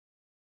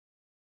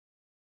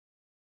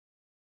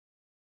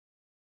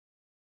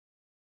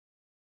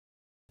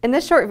In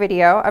this short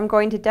video, I'm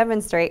going to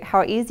demonstrate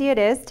how easy it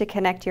is to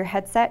connect your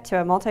headset to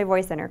a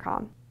multi-voice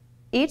intercom.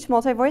 Each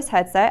multi-voice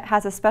headset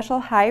has a special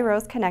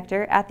high-rose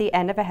connector at the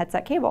end of a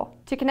headset cable.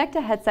 To connect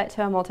a headset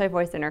to a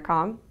multi-voice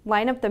intercom,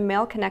 line up the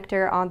male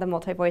connector on the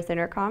multi-voice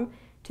intercom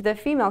to the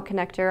female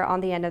connector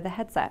on the end of the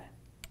headset.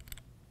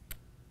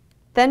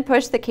 Then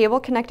push the cable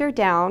connector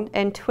down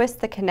and twist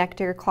the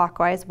connector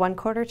clockwise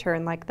 1/4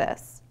 turn like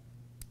this.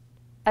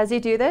 As you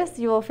do this,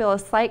 you will feel a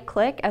slight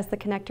click as the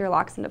connector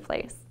locks into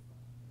place.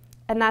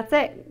 And that's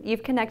it.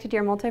 You've connected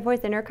your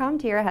multi-voice intercom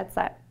to your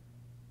headset.